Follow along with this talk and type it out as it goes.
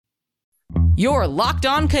You're Locked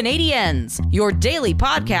On Canadiens, your daily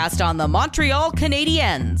podcast on the Montreal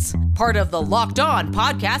Canadiens. Part of the Locked On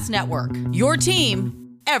Podcast Network, your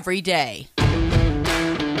team every day.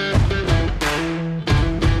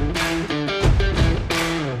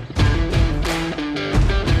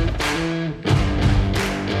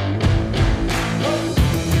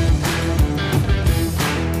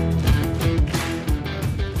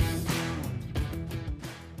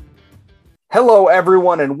 Hello,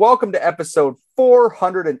 everyone, and welcome to episode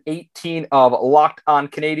 418 of Locked On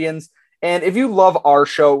Canadiens. And if you love our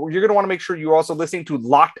show, you're going to want to make sure you're also listening to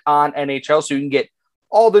Locked On NHL so you can get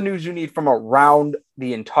all the news you need from around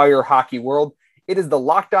the entire hockey world. It is the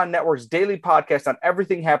Locked On Network's daily podcast on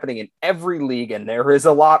everything happening in every league, and there is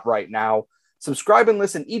a lot right now. Subscribe and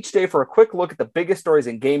listen each day for a quick look at the biggest stories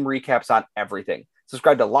and game recaps on everything.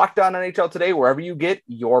 Subscribe to Locked On NHL today, wherever you get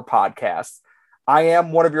your podcasts. I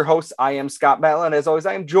am one of your hosts. I am Scott Matlin. And as always,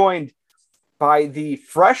 I am joined by the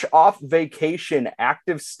fresh off vacation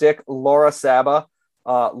active stick, Laura Saba.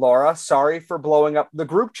 Laura, sorry for blowing up the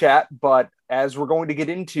group chat, but as we're going to get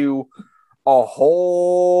into, a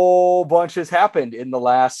whole bunch has happened in the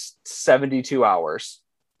last 72 hours.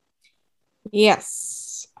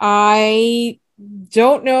 Yes. I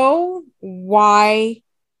don't know why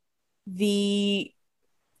the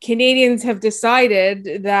Canadiens have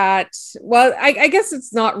decided that, well, I guess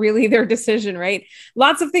it's not really their decision, right?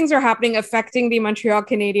 Lots of things are happening affecting the Montreal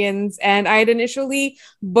Canadiens, and I had initially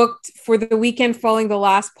booked for the weekend following the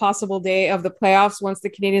last possible day of the playoffs once the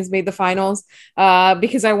Canadiens made the finals,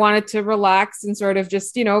 because I wanted to relax and sort of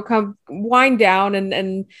just, come wind down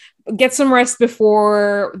and get some rest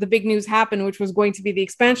before the big news happened, which was going to be the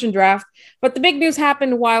expansion draft. But the big news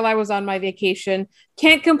happened while I was on my vacation.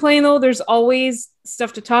 Can't complain, though. There's always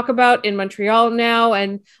stuff to talk about in Montreal now,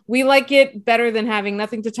 and we like it better than having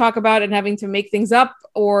nothing to talk about and having to make things up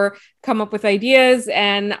or come up with ideas.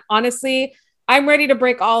 And honestly, I'm ready to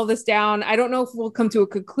break all of this down. I don't know if we'll come to a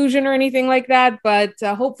conclusion or anything like that, but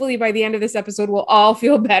hopefully by the end of this episode, we'll all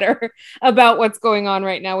feel better about what's going on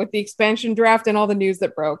right now with the expansion draft and all the news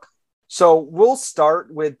that broke. So we'll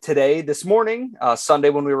start with today, this morning,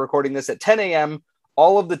 Sunday, when we were recording this at 10 a.m.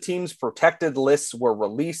 All of the teams' protected lists were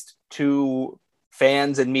released to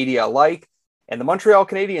fans and media alike. And the Montreal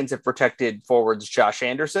Canadiens have protected forwards Josh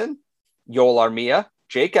Anderson, Joel Armia,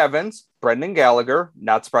 Jake Evans, Brendan Gallagher,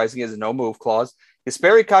 not surprising he has a no-move clause,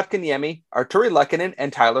 Jesperi Kotkaniemi, Arturi Lehkonen,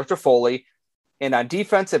 and Tyler Toffoli. And on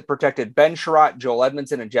defense, it protected Ben Chiarot, Joel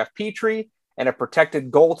Edmondson, and Jeff Petrie, and it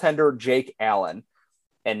protected goaltender Jake Allen.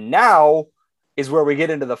 And now is where we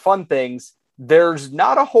get into the fun things. There's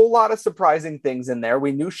not a whole lot of surprising things in there.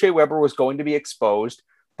 We knew Shea Weber was going to be exposed.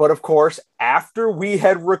 But of course, after we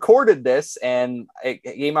had recorded this, and it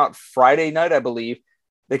came out Friday night, I believe,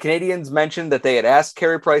 the Canadiens mentioned that they had asked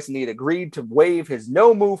Carey Price and he had agreed to waive his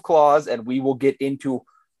no-move clause, and we will get into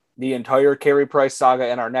the entire Carey Price saga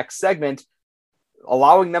in our next segment,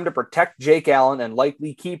 allowing them to protect Jake Allen and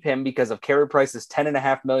likely keep him because of Carey Price's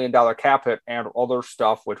 $10.5 million cap hit and other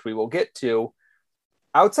stuff, which we will get to.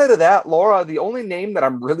 Outside of that, Laura, the only name that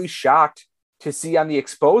I'm really shocked to see on the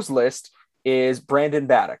exposed list is Brandon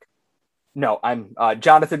Baddock. No,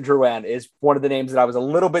 Jonathan Drouin is one of the names that I was a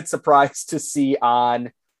little bit surprised to see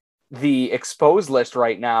on the exposed list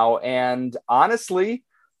right now. And honestly,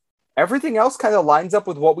 everything else kind of lines up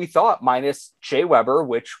with what we thought, minus Shea Weber,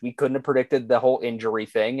 which we couldn't have predicted the whole injury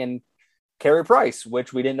thing, and Carey Price,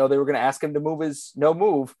 which we didn't know they were going to ask him to move his no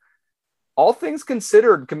move. All things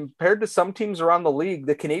considered, compared to some teams around the league,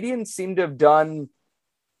 the Canadiens seem to have done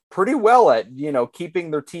pretty well at, keeping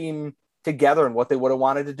their team together and what they would have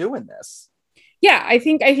wanted to do in this. Yeah, I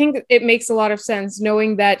think it makes a lot of sense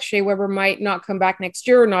knowing that Shea Weber might not come back next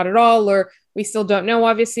year or not at all, or we still don't know,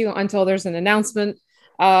 obviously, until there's an announcement.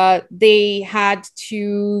 They had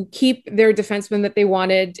to keep their defenseman that they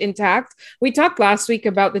wanted intact. We talked last week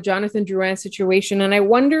about the Jonathan Drouin situation, and I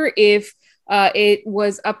wonder if it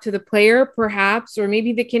was up to the player, perhaps, or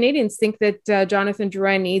maybe the Canadiens think that Jonathan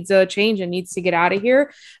Drouin needs a change and needs to get out of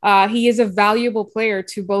here. He is a valuable player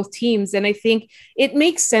to both teams, and I think it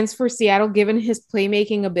makes sense for Seattle, given his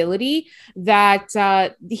playmaking ability, that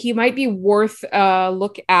he might be worth a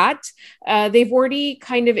look at. They've already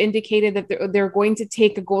kind of indicated that they're going to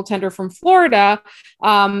take a goaltender from Florida,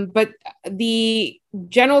 but the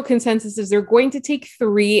general consensus is they're going to take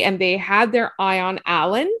 3, and they had their eye on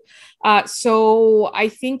Allen. So I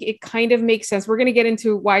think it kind of makes sense. We're going to get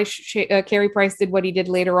into why Carey Price did what he did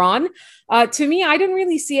later on. To me, I didn't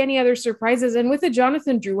really see any other surprises. And with the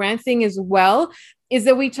Jonathan Drouin thing as well, is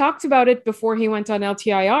that we talked about it before he went on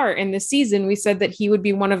LTIR in the season. We said that he would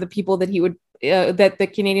be one of the people that he would that the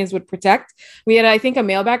Canadiens would protect. We had, I think, a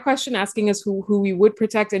mailbag question asking us who we would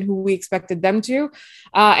protect and who we expected them to.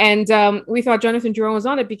 And we thought Jonathan Drouin was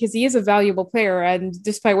on it because he is a valuable player. And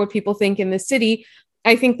despite what people think in the city,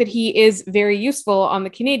 I think that he is very useful on the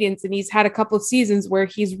Canadiens, and he's had a couple of seasons where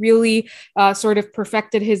he's really sort of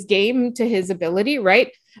perfected his game to his ability,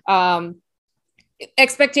 right?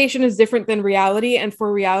 Expectation is different than reality, and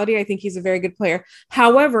for reality, I think he's a very good player.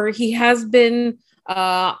 However, he has been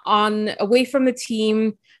away from the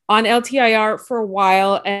team on LTIR for a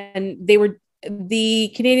while, and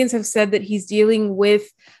the Canadiens have said that he's dealing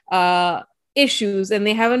with issues, and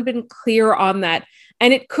they haven't been clear on that.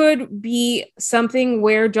 And it could be something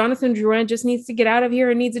where Jonathan Drouin just needs to get out of here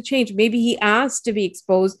and needs a change. Maybe he asked to be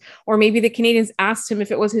exposed, or maybe the Canadiens asked him if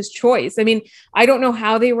it was his choice. I mean, I don't know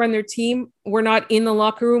how they run their team. We're not in the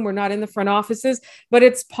locker room. We're not in the front offices, but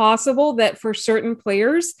it's possible that for certain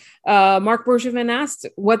players, Marc Bergevin asked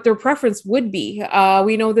what their preference would be.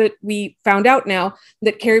 We know that we found out now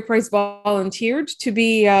that Carey Price volunteered to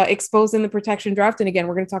be exposed in the protection draft. And again,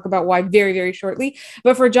 we're going to talk about why very, very shortly.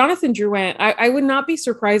 But for Jonathan Drouin, I would not be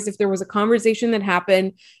surprised if there was a conversation that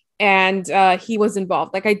happened and he was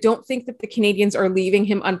involved. Like, I don't think that the Canadiens are leaving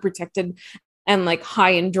him unprotected and like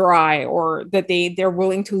high and dry, or that they're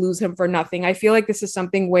willing to lose him for nothing. I feel like this is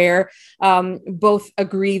something where both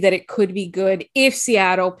agree that it could be good if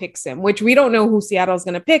Seattle picks him, which we don't know who Seattle is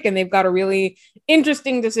going to pick, and they've got a really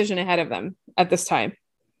interesting decision ahead of them at this time.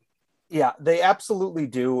 Yeah, they absolutely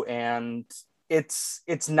do, and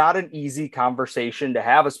it's not an easy conversation to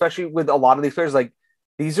have, especially with a lot of these players. Like,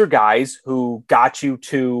 these are guys who got you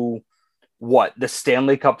to the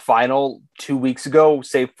Stanley Cup final 2 weeks ago,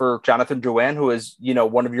 save for Jonathan Drouin, who is,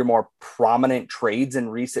 one of your more prominent trades in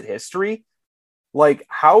recent history. Like,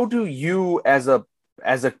 how do you as a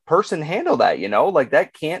person handle that? Like,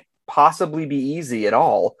 that can't possibly be easy at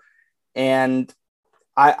all. And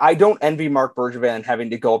I don't envy Marc Bergevin having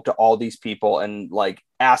to go up to all these people and like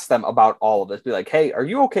ask them about all of this. Be like, hey, are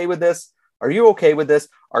you okay with this? Are you okay with this?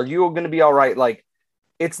 Are you going to be all right? Like,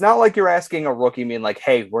 it's not like you're asking a rookie, being like,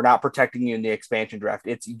 hey, we're not protecting you in the expansion draft.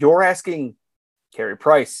 You're asking Carey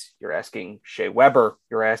Price, you're asking Shea Weber,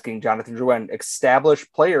 you're asking Jonathan Drouin,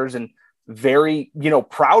 established players and very,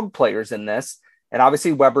 proud players in this. And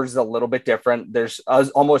obviously Weber's a little bit different. There's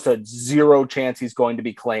almost a zero chance he's going to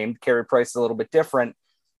be claimed. Carey Price is a little bit different.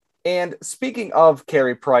 And speaking of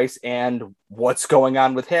Carey Price and what's going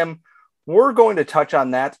on with him, we're going to touch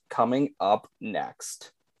on that coming up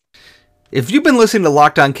next. If you've been listening to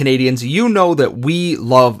Locked On Canadiens, you know that we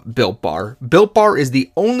love Built Bar. Built Bar is the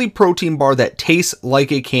only protein bar that tastes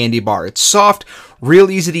like a candy bar. It's soft, real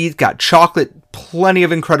easy to eat, got chocolate, plenty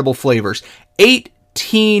of incredible flavors.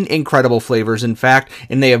 18 incredible flavors, in fact,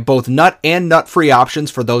 and they have both nut and nut-free options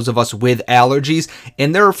for those of us with allergies.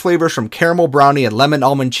 And there are flavors from caramel brownie and lemon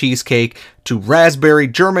almond cheesecake to raspberry,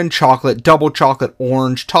 German chocolate, double chocolate,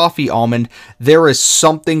 orange, toffee almond. There is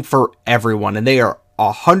something for everyone, and they are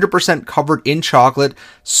 100% covered in chocolate,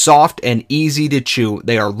 soft and easy to chew.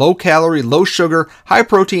 They are low calorie, low sugar, high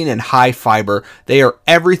protein, and high fiber. They are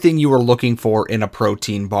everything you are looking for in a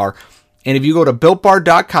protein bar. And if you go to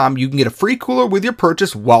BuiltBar.com, you can get a free cooler with your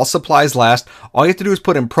purchase while supplies last. All you have to do is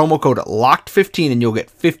put in promo code LOCKED15 and you'll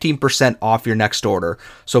get 15% off your next order.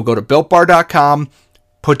 So go to BuiltBar.com,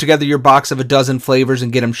 put together your box of a dozen flavors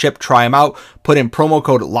and get them shipped. Try them out. Put in promo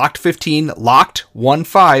code LOCKED15,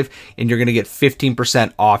 LOCKED15, and you're going to get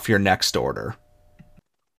 15% off your next order.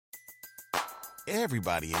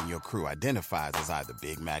 Everybody in your crew identifies as either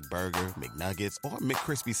Big Mac Burger, McNuggets, or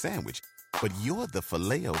McCrispy Sandwich. But you're the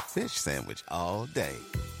Filet-O-Fish Sandwich all day.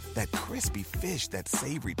 That crispy fish, that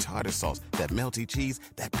savory tartar sauce, that melty cheese,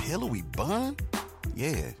 that pillowy bun.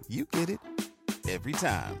 Yeah, you get it. Every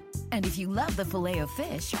time. And if you love the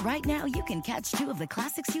Filet-O-Fish, right now you can catch two of the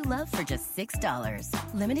classics you love for just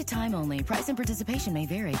 $6. Limited time only. Price and participation may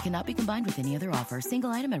vary. Cannot be combined with any other offer. Single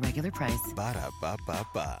item at regular price.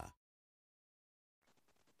 Ba-da-ba-ba-ba.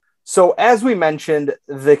 So as we mentioned,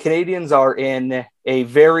 the Canadiens are in a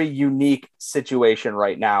very unique situation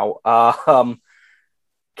right now.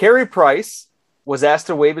 Carey Price was asked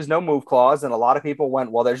to waive his no-move clause, and a lot of people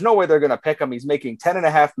went, well, there's no way they're going to pick him. He's making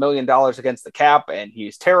 $10.5 million against the cap, and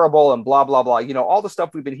he's terrible, and blah, blah, blah. All the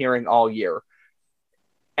stuff we've been hearing all year.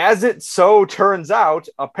 As it so turns out,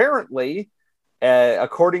 apparently,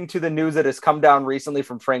 according to the news that has come down recently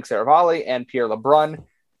from Frank Seravalli and Pierre LeBrun,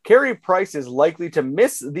 Carey Price is likely to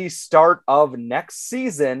miss the start of next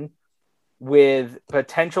season with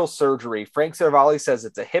potential surgery. Frank Seravalli says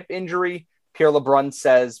it's a hip injury. Pierre LeBrun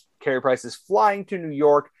says Carey Price is flying to New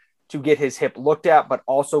York to get his hip looked at, but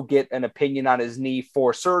also get an opinion on his knee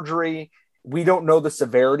for surgery. We don't know the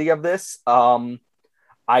severity of this.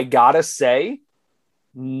 I gotta say,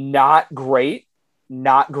 not great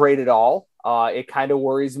at all. It kind of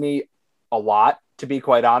worries me a lot, to be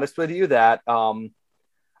quite honest with you, that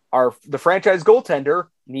the franchise goaltender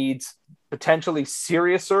needs potentially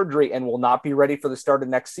serious surgery and will not be ready for the start of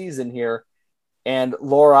next season here. And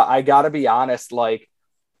Laura, I gotta be honest, like,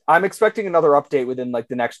 I'm expecting another update within like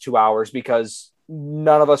the next 2 hours because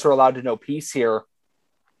none of us are allowed to know peace here.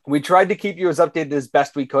 We tried to keep you as updated as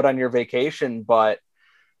best we could on your vacation, but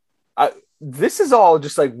this is all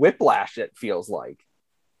just like whiplash, it feels like.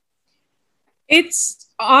 It's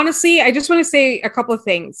honestly, I just want to say a couple of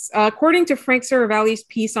things. According to Frank Saravalli's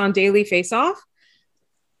piece on Daily Faceoff,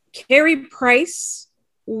 Carey Price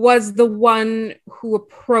was the one who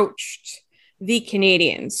approached the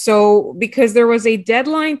Canadiens. So because there was a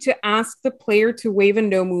deadline to ask the player to waive a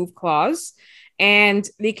no-move clause, and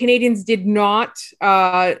the Canadiens did not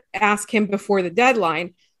ask him before the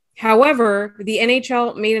deadline. However, the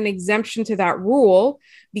NHL made an exemption to that rule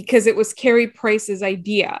because it was Carey Price's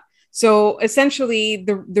idea. So essentially,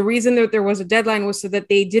 the reason that there was a deadline was so that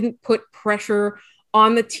they didn't put pressure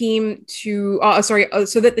on the team to,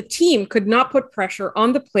 so that the team could not put pressure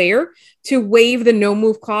on the player to waive the no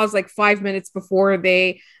move clause like 5 minutes before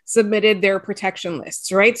they submitted their protection lists,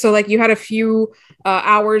 right? So like you had a few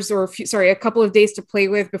hours or a couple of days to play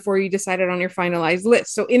with before you decided on your finalized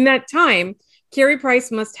list. So in that time, Carey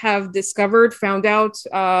Price must have discovered, found out,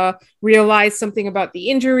 realized something about the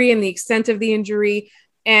injury and the extent of the injury,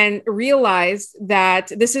 and realized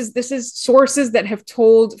that this is sources that have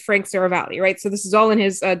told Frank Saravalli, right? So this is all in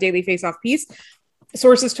his Daily Faceoff piece.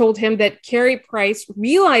 Sources told him that Carey Price,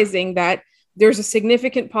 realizing that there's a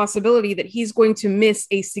significant possibility that he's going to miss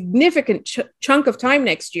a significant chunk of time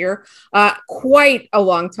next year, quite a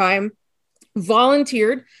long time,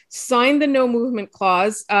 volunteered, signed the no movement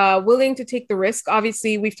clause, willing to take the risk.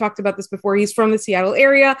 Obviously, we've talked about this before. He's from the Seattle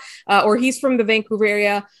area, or he's from the Vancouver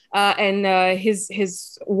area, and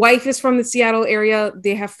his wife is from the Seattle area.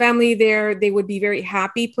 They have family there. They would be very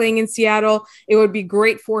happy playing in Seattle. It would be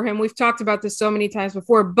great for him. We've talked about this so many times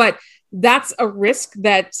before, but that's a risk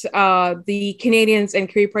that the Canadiens and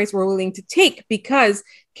Carey Price were willing to take, because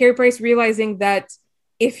Carey Price realizing that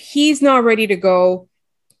if he's not ready to go,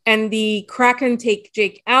 and the Kraken take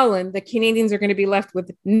Jake Allen, the Canadiens are going to be left with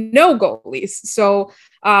no goalies. So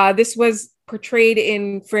this was portrayed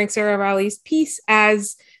in Frank Saravalli's piece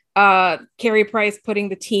as Carey Price putting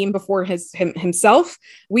the team before himself.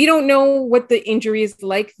 We don't know what the injury is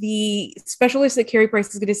like. The specialist that Carey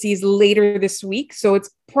Price is going to see is later this week. So it's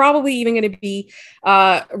probably even going to be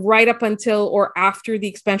right up until or after the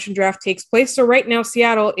expansion draft takes place. So right now,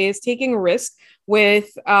 Seattle is taking a risk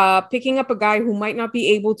with picking up a guy who might not be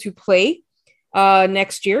able to play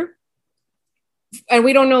next year. And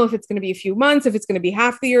we don't know if it's going to be a few months, if it's going to be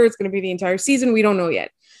half the year, it's going to be the entire season. We don't know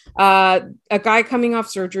yet. A guy coming off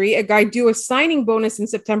surgery, a guy due a signing bonus in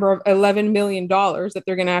September of $11 million that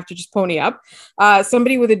they're going to have to just pony up.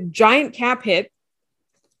 Somebody with a giant cap hit,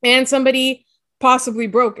 and somebody possibly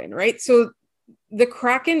broken, right? So the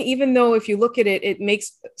Kraken, even though if you look at it, it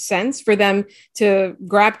makes sense for them to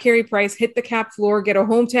grab Carey Price, hit the cap floor, get a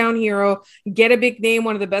hometown hero, get a big name,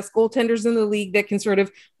 one of the best goaltenders in the league that can sort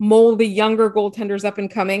of mold the younger goaltenders up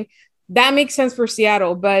and coming. That makes sense for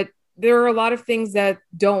Seattle, but there are a lot of things that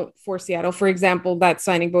don't for Seattle. For example, that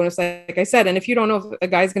signing bonus, like I said, and if you don't know if a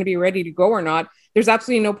guy's going to be ready to go or not, there's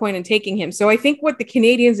absolutely no point in taking him. So I think what the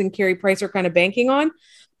Canadiens and Carey Price are kind of banking on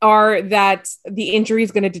are that the injury is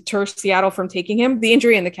going to deter Seattle from taking him. The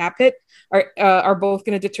injury and the cap hit are both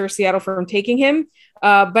going to deter Seattle from taking him.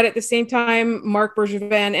 But at the same time, Marc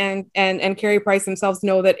Bergevin and Carey Price themselves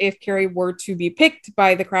know that if Carey were to be picked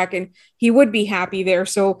by the Kraken, he would be happy there.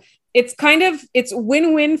 So it's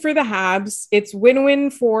win-win for the Habs. It's win-win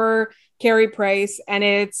for Carey Price. And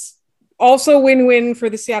it's also win-win for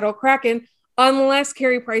the Seattle Kraken, unless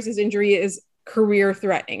Carey Price's injury is career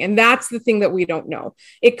threatening. And that's the thing that we don't know.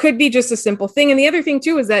 It could be just a simple thing. And the other thing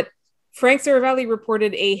too is that Frank Saravalli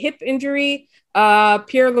reported a hip injury.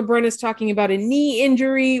 Pierre LeBrun is talking about a knee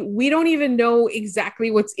injury. We don't even know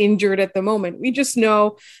exactly what's injured at the moment. We just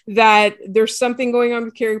know that there's something going on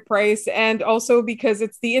with Carey Price. And also because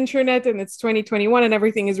it's the internet and it's 2021 and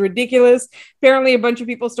everything is ridiculous. Apparently a bunch of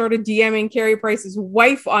people started DMing Carey Price's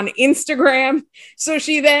wife on Instagram. So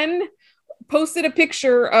she then posted a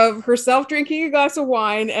picture of herself drinking a glass of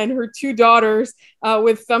wine and her two daughters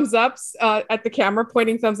with thumbs ups at the camera,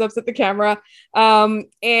 pointing thumbs ups at the camera.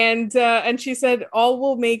 And she said, all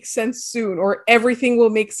will make sense soon, or everything will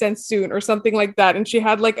make sense soon, or something like that. And she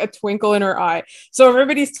had like a twinkle in her eye. So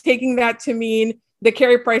everybody's taking that to mean that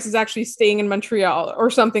Carey Price is actually staying in Montreal or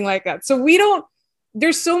something like that. So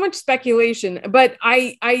there's so much speculation, but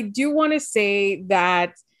I do want to say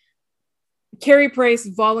that Carey Price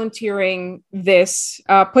volunteering this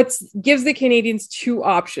gives the Canadiens two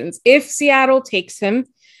options. If Seattle takes him,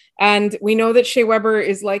 and we know that Shea Weber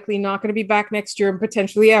is likely not going to be back next year and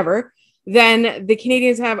potentially ever, then the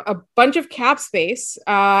Canadiens have a bunch of cap space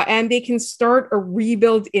and they can start a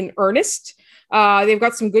rebuild in earnest. They've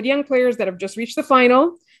got some good young players that have just reached the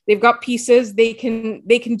final. They've got pieces. They can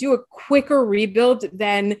do a quicker rebuild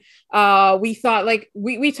than we thought. Like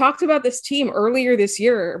we talked about this team earlier this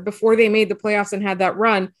year before they made the playoffs and had that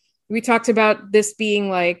run. We talked about this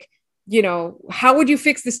being like, you know, how would you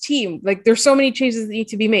fix this team? Like there's so many changes that need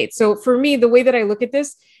to be made. So for me, the way that I look at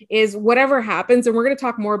this is whatever happens, and we're going to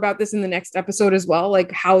talk more about this in the next episode as well,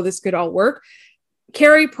 like how this could all work.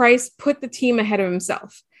 Carey Price put the team ahead of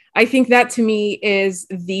himself. I think that to me is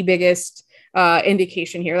the biggest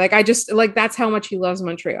indication here. Like I just like that's how much he loves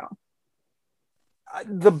Montreal.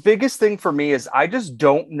 The biggest thing for me is I just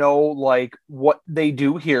don't know like what they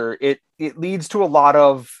do here. It leads to a lot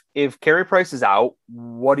of, if Carey Price is out,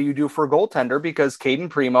 what do you do for a goaltender? Because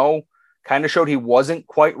Caden Primo kind of showed he wasn't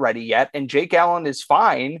quite ready yet, and Jake Allen is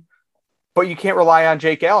fine, but you can't rely on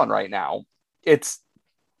Jake Allen right now. It's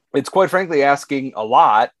quite frankly asking a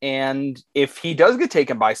lot. And if he does get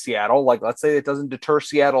taken by Seattle, like let's say it doesn't deter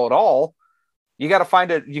Seattle at all, you got to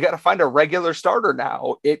find a regular starter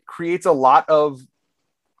now. It creates a lot of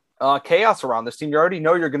chaos around this team. You already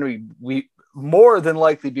know you're going to be more than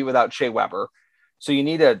likely be without Shea Weber. So you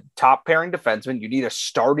need a top pairing defenseman. You need a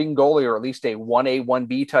starting goalie, or at least a 1A,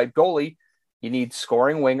 1B type goalie. You need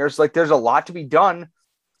scoring wingers. Like there's a lot to be done.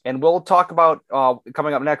 And we'll talk about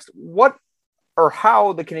coming up next, what or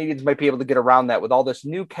how the Canadiens might be able to get around that with all this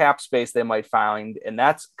new cap space they might find. And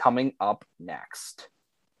that's coming up next.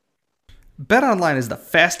 BetOnline is the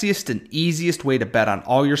fastest and easiest way to bet on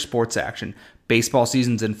all your sports action. Baseball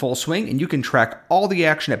season's in full swing, and you can track all the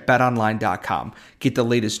action at betonline.com. Get the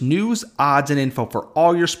latest news, odds, and info for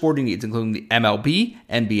all your sporting needs, including the MLB,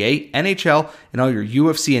 NBA, NHL, and all your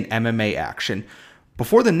UFC and MMA action.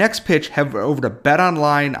 Before the next pitch, head over to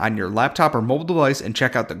BetOnline on your laptop or mobile device and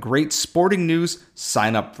check out the great sporting news,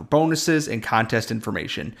 sign up for bonuses, and contest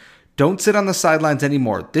information. Don't sit on the sidelines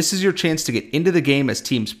anymore. This is your chance to get into the game as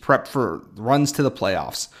teams prep for runs to the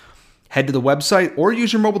playoffs. Head to the website or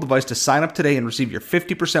use your mobile device to sign up today and receive your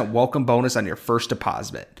 50% welcome bonus on your first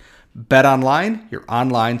deposit. BetOnline, your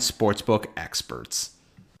online sportsbook experts.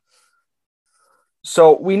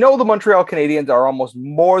 So we know the Montreal Canadiens are almost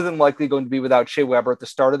more than likely going to be without Shea Weber at the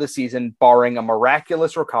start of the season, barring a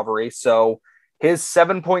miraculous recovery. So his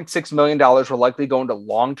 $7.6 million will likely go into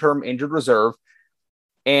long-term injured reserve.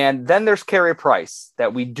 And then there's Carey Price,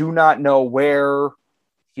 that we do not know where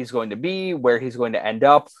he's going to be, where he's going to end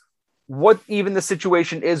up, what even the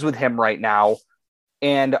situation is with him right now.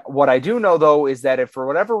 And what I do know, though, is that if for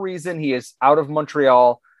whatever reason he is out of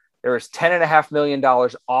Montreal, there is $10.5 million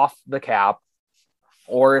off the cap.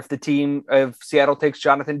 Or if Seattle takes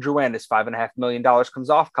Jonathan Drouin, his $5.5 million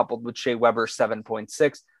comes off, coupled with Shea Weber's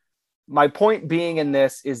 7.6. My point being in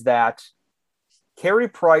this is that Carey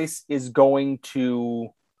Price is going to,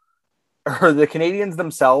 or the Canadiens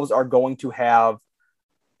themselves are going to have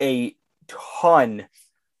a ton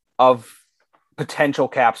of potential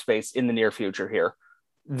cap space in the near future here.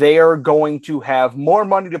 They are going to have more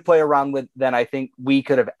money to play around with than I think we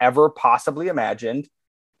could have ever possibly imagined.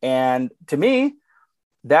 And to me,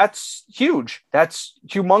 that's huge. That's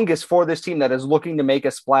humongous for this team that is looking to make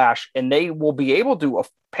a splash, and they will be able to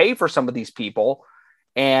pay for some of these people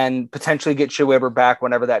and potentially get Shea Weber back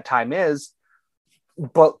whenever that time is.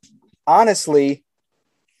 But honestly,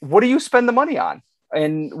 what do you spend the money on?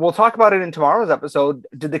 And we'll talk about it in tomorrow's episode.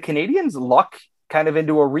 Did the Canadiens luck kind of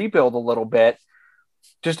into a rebuild a little bit?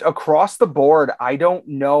 Just across the board, I don't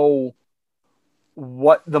know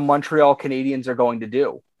what the Montreal Canadiens are going to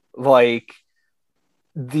do. Like,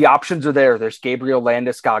 the options are there. There's Gabriel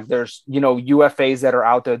Landeskog. There's, UFAs that are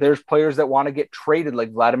out there. There's players that want to get traded,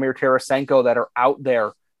 like Vladimir Tarasenko, that are out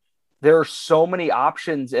there. There are so many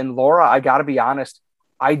options. And Laura, I got to be honest,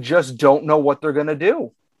 I just don't know what they're going to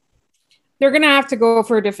do. They're going to have to go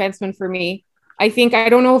for a defenseman for me. I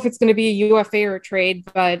don't know if it's going to be a UFA or a trade,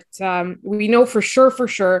 but we know for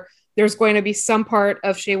sure there's going to be some part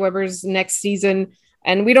of Shea Weber's next season.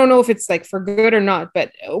 And we don't know if it's like for good or not,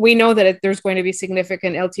 but we know that there's going to be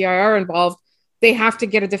significant LTIR involved. They have to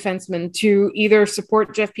get a defenseman to either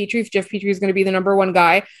support Jeff Petrie. If Jeff Petrie is going to be the number one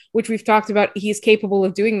guy, which we've talked about, he's capable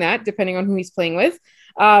of doing that depending on who he's playing with.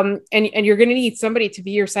 And you're going to need somebody to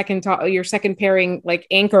be your second pairing like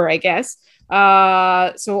anchor, I guess.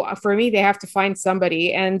 So for me, they have to find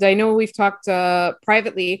somebody. And I know we've talked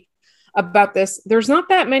privately about this. There's not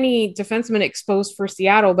that many defensemen exposed for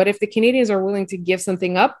Seattle, but if the Canadiens are willing to give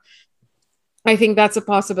something up, I think that's a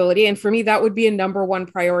possibility. And for me, that would be a number one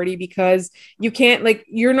priority, because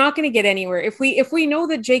you're not going to get anywhere. If we know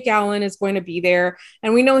that Jake Allen is going to be there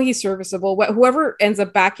and we know he's serviceable, whoever ends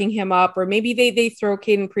up backing him up, or maybe they throw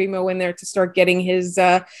Caden Primo in there to start getting his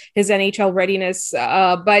NHL readiness.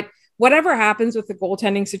 But whatever happens with the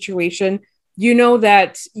goaltending situation, you know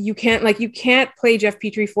that you can't play Jeff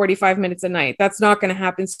Petrie 45 minutes a night. That's not going to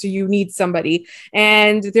happen. So you need somebody.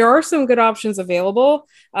 And there are some good options available.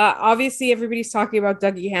 Obviously, everybody's talking about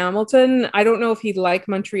Dougie Hamilton. I don't know if he'd like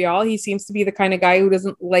Montreal. He seems to be the kind of guy who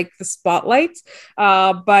doesn't like the spotlight,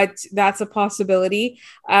 but that's a possibility.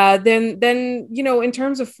 Then in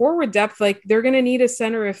terms of forward depth, like they're going to need a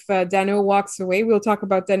center if Danault walks away. We'll talk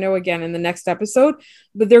about Danault again in the next episode,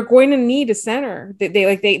 but they're going to need a center. They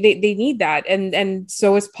need that. And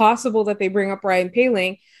so it's possible that they bring up Ryan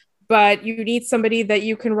Poehling, but you need somebody that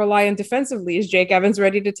you can rely on defensively. Is Jake Evans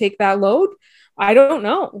ready to take that load? I don't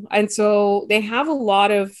know. And so they have a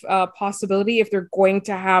lot of possibility if they're going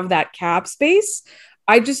to have that cap space.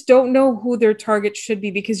 I just don't know who their target should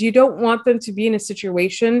be, because you don't want them to be in a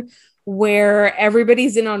situation where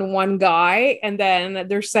everybody's in on one guy and then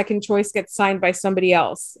their second choice gets signed by somebody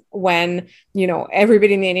else when,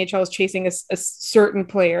 everybody in the NHL is chasing a certain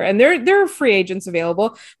player, and there are free agents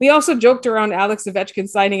available. We also joked around Alex Ovechkin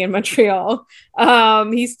signing in Montreal.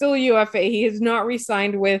 He's still UFA. He has not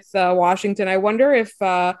re-signed with Washington. I wonder if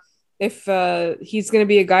he's going to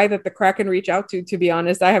be a guy that the Kraken reach out to be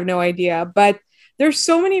honest. I have no idea, but there's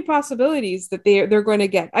so many possibilities that they're going to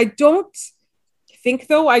get. I don't think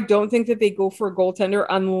that they go for a goaltender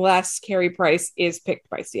unless Carey Price is picked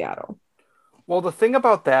by Seattle. Well, the thing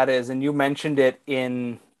about that is, and you mentioned it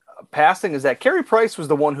in passing, is that Carey Price was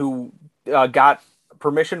the one who got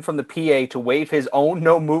permission from the PA to waive his own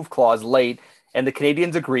no-move clause late, and the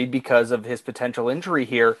Canadiens agreed because of his potential injury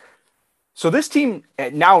here. So this team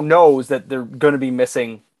now knows that they're going to be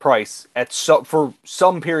missing Price for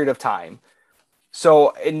some period of time.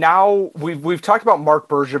 So now we've talked about Marc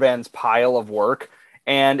Bergevin's pile of work,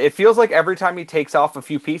 and it feels like every time he takes off a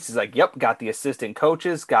few pieces, like, yep, got the assistant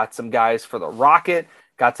coaches, got some guys for the Rocket,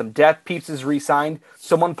 got some depth pieces re-signed.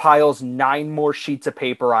 Someone piles 9 more sheets of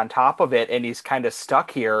paper on top of it, and he's kind of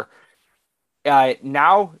stuck here.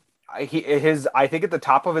 Now, I think at the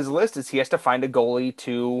top of his list is he has to find a goalie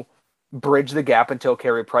to bridge the gap until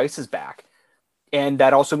Carey Price is back. And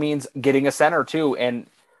that also means getting a center too. And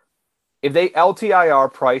if they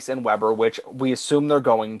LTIR Price and Weber, which we assume they're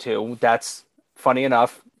going to, that's funny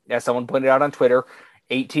enough, as someone pointed out on Twitter,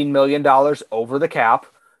 $18 million over the cap.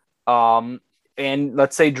 And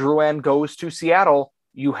let's say Drouin goes to Seattle,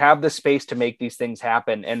 you have the space to make these things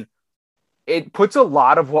happen. And it puts a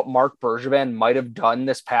lot of what Marc Bergevin might have done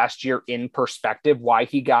this past year in perspective, why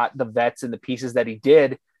he got the vets and the pieces that he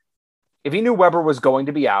did. If he knew Weber was going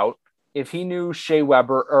to be out, if he knew Shea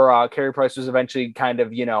Weber or Carey Price was eventually kind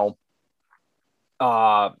of,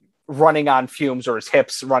 running on fumes, or his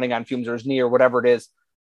hips running on fumes, or his knee, or whatever it is,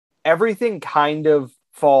 everything kind of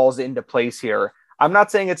falls into place here. I'm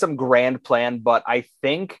not saying it's some grand plan, but I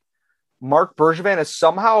think Marc Bergevin has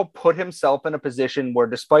somehow put himself in a position where,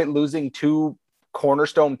 despite losing 2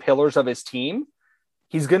 cornerstone pillars of his team,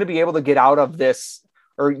 he's going to be able to get out of this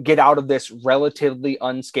relatively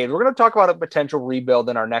unscathed. We're going to talk about a potential rebuild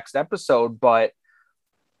in our next episode, but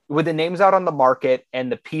with the names out on the market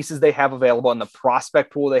and the pieces they have available and the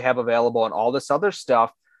prospect pool they have available and all this other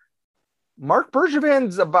stuff, Marc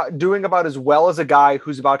Bergevin's doing about as well as a guy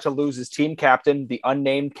who's about to lose his team captain, the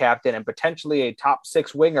unnamed captain, and potentially a top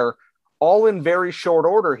 6 winger, all in very short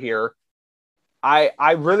order here.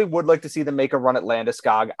 I really would like to see them make a run at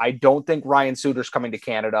Landeskog. I don't think Ryan Suter's coming to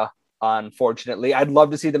Canada, unfortunately. I'd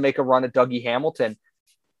love to see them make a run at Dougie Hamilton.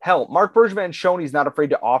 Hell, Marc Bergevin's shown he's not afraid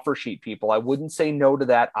to offer sheet people. I wouldn't say no to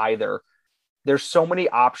that either. There's so many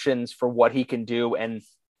options for what he can do. And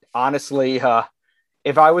honestly,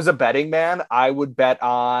 if I was a betting man, I would bet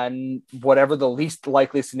on whatever the least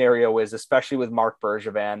likely scenario is, especially with Marc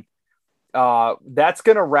Bergevin. That's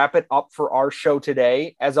going to wrap it up for our show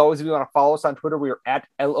today. As always, if you want to follow us on Twitter, we are at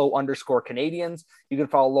 @LO_Canadiens. You can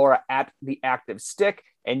follow Laura at The Active Stick,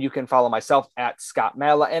 and you can follow myself at Scott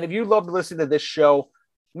Malla. And if you love listening to this show,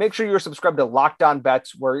 make sure you're subscribed to Locked On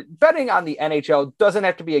Bets, where betting on the NHL doesn't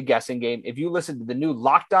have to be a guessing game. If you listen to the new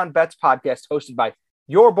Locked On Bets podcast hosted by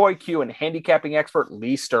your boy Q and handicapping expert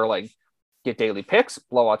Lee Sterling, Get daily picks,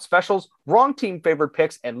 blowout specials, wrong team favorite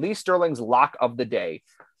picks, and Lee Sterling's lock of the day.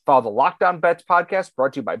 Follow the Locked On Bets podcast,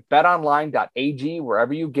 brought to you by betonline.ag,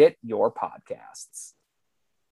 wherever you get your podcasts.